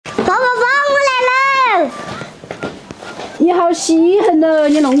你好稀罕了，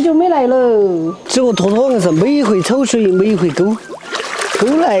你弄久没来了。这个坨坨硬是每回抽水，每回勾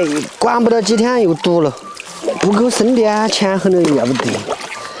来，管不到几天又堵了，不够深的钱很多要不得。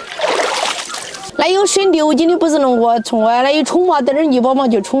那有水流进的不是弄过冲啊？那有冲嘛，等点泥巴嘛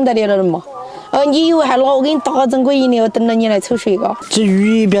就冲在里了嘛。你以为还拿我给你打整鬼一样，等着你来抽水嘎？这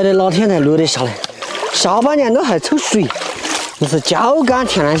鱼别的哪天才落得下来？下半年都还抽水，那是浇干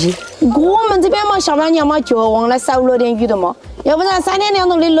田那些。我们这边嘛，下半年嘛就往来少了点雨的嘛，要不然3天2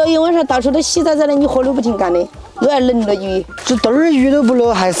头的落雨，晚上到处都洗澡澡的，你活都不停干的，都还冷了雨。这点儿雨都不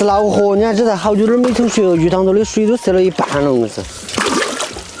落，还是恼火。你看这才好久都没抽水了，鱼塘头的水都塞了一半了，我是。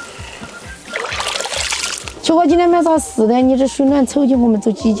结果今天没啥事的，你这水暖抽起，我们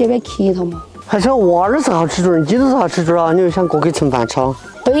走几街边去他嘛。还是娃儿是好吃嘴，鸡都是好吃嘴啊！你又想过去盛饭炒？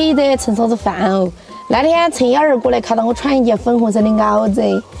对的，盛啥子饭哦？那天陈雅儿过来看到我穿一件粉红色的袄子，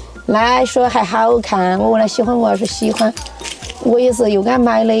那说还好看，我问他喜欢不，他说喜欢。我也是又给他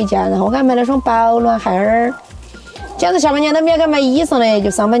买了一件，然后我给他买了双保暖鞋儿。假如下半年都没有给他买衣裳嘞，就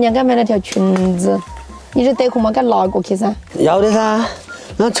上半年给他买了条裙子。你这得空嘛，给他拿过去噻。要的噻，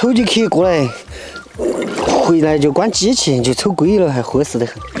那抽起去过来，回来就关机器，就抽龟了，还合适得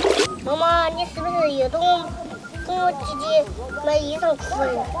很。妈妈，你是不是又跟我姐姐买衣裳裤？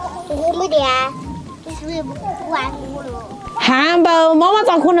我没得，你是不是不爱我了？汉堡，妈妈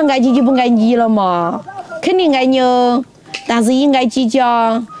咋可能爱姐姐不爱你了嘛？肯定爱你哦，但是也爱姐姐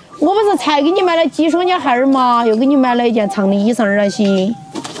啊。我不是才给你买了几双脚鞋儿嘛，又给你买了一件长的衣裳儿那些，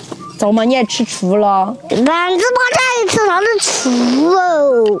咋嘛你还吃醋了？男子把家里吃啥子醋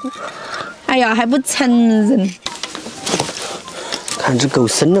哦？哎呀，还不承认。看这够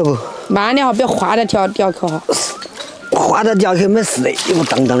深了不？慢点哈，不要划到掉去哈。划到掉去没事的，有个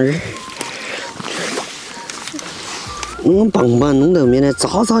当当儿。棒棒弄到面的渣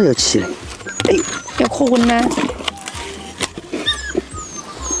渣要起来。哎，要可稳呢。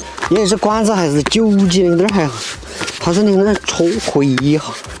你看这管子还是9级的，这儿还好，它是那个冲回一下。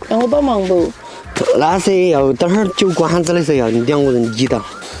让我帮忙不？那是要等会儿揪管子的时候要2个人移到。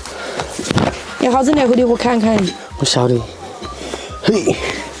要好整点回头我看看。我晓得。嘿。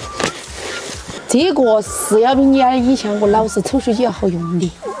这个是要比你以前我老是抽水机要好用的，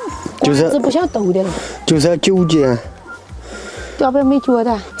就是不想抖的了，就是要9级啊。要不然没觉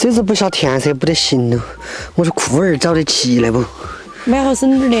得。这次不下田噻，不得行了。我说裤儿找得起来不？买好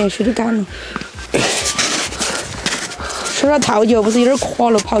省点的，水都干了。说了套脚，不是有点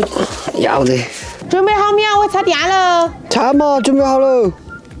垮了跑脚。要得。准备好没有？我插电了。插嘛，准备好了。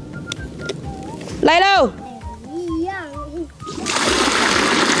来喽。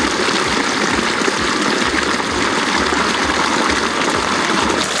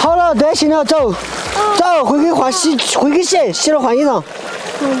好了，对，行了，走，走，回去换洗，回去洗，洗了换衣裳。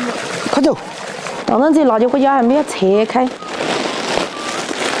快走。当然这辣椒果家还没有拆开，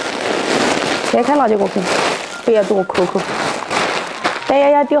拆开辣椒果去，不要多抠抠。等下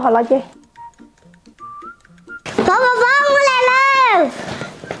要丢下辣椒。爸爸，我来了。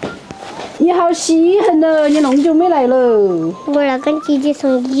你好稀罕了，你弄久没来了。我要跟姐姐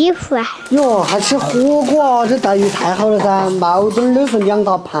送衣服啊。哟，还吃火锅啊？这待遇太好了噻，毛墩都是2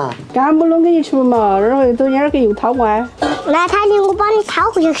大盘。干不弄给你吃嘛，然后中间给又掏完。来，他你我帮你掏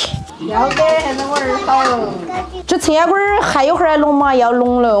回去。要得，现在我儿好。这车管儿还有会儿来弄嘛，要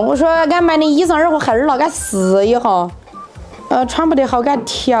弄了。我说俺买的衣裳儿和鞋儿了，给试一下。穿不得好，给他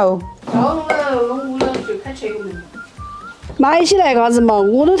调。弄了，弄了就开车了。买起来干啥子嘛？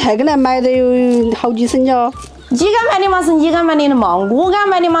我都太给他买的有好几身家。你敢买的嘛是你敢买的嘛，我敢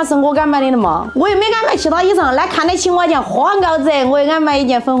买的嘛是我敢买的嘛。我又没敢买其他衣裳，那看得起我一件花袄子，我也敢买一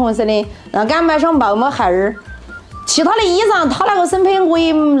件粉红色的，然后敢买双毛毛鞋儿。其他的衣裳，他那个身配我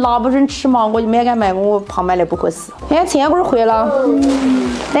也拿不准尺码，我就没敢买，我怕买来不合适。哎，陈管回了。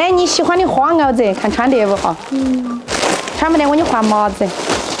哎，你喜欢的花袄子，看穿得不哈？穿不得我给你换码子。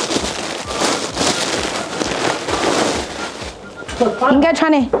应该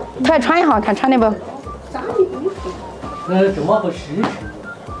穿的，他来穿一下，看穿的不？舅妈和师傅。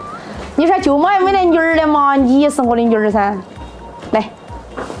你说舅妈又没得女儿的嘛，你也是我的女儿噻。来。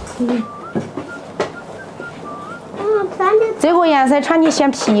这个颜色穿你显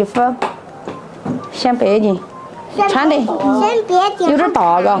皮肤，显白净，穿的有点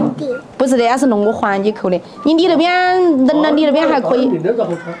大嘎，不是的，俺是弄个环节扣的。你那边冷了，你那边还可以。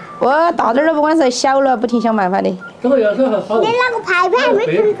我大点儿的不管是小了，不挺想办法的。你那个牌牌还没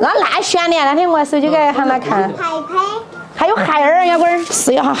准。那悬的，那天我手机给喊他看。牌牌。还有鞋儿，要不儿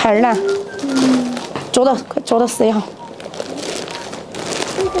试一下鞋儿呢？坐到，快坐到试一下。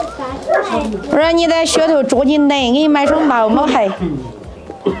不然你在靴头着急冷，给你买双毛毛鞋。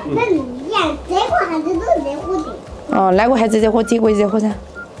那一样，这个鞋子都是热乎的。哦，那个还是热火，这个热火噻。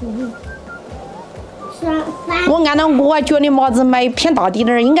我按照我觉得麻子买偏大滴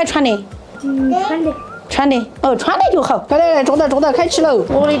点儿，应该穿的。穿的。穿的，哦，穿的就好。快点来，坐到开吃了。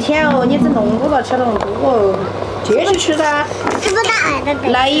我的天哦，你整弄多了，吃那么多哦。继续吃噻。这么大的。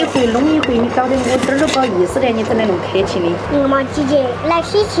来一回弄一回，你搞得我点儿都不好意思的，你整得那么客气的。嘛，姐姐，来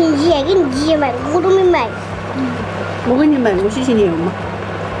洗清洁给你买，我都没买。我给你买，我洗清洁嘛。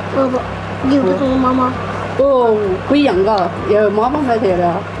不，留给我妈妈。哦，不一样嘎，要妈妈买得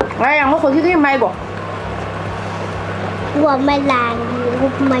了。哎呀，我后头给你买过。我买男的，我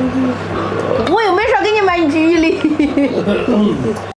不买女的。我又没说给你买女的。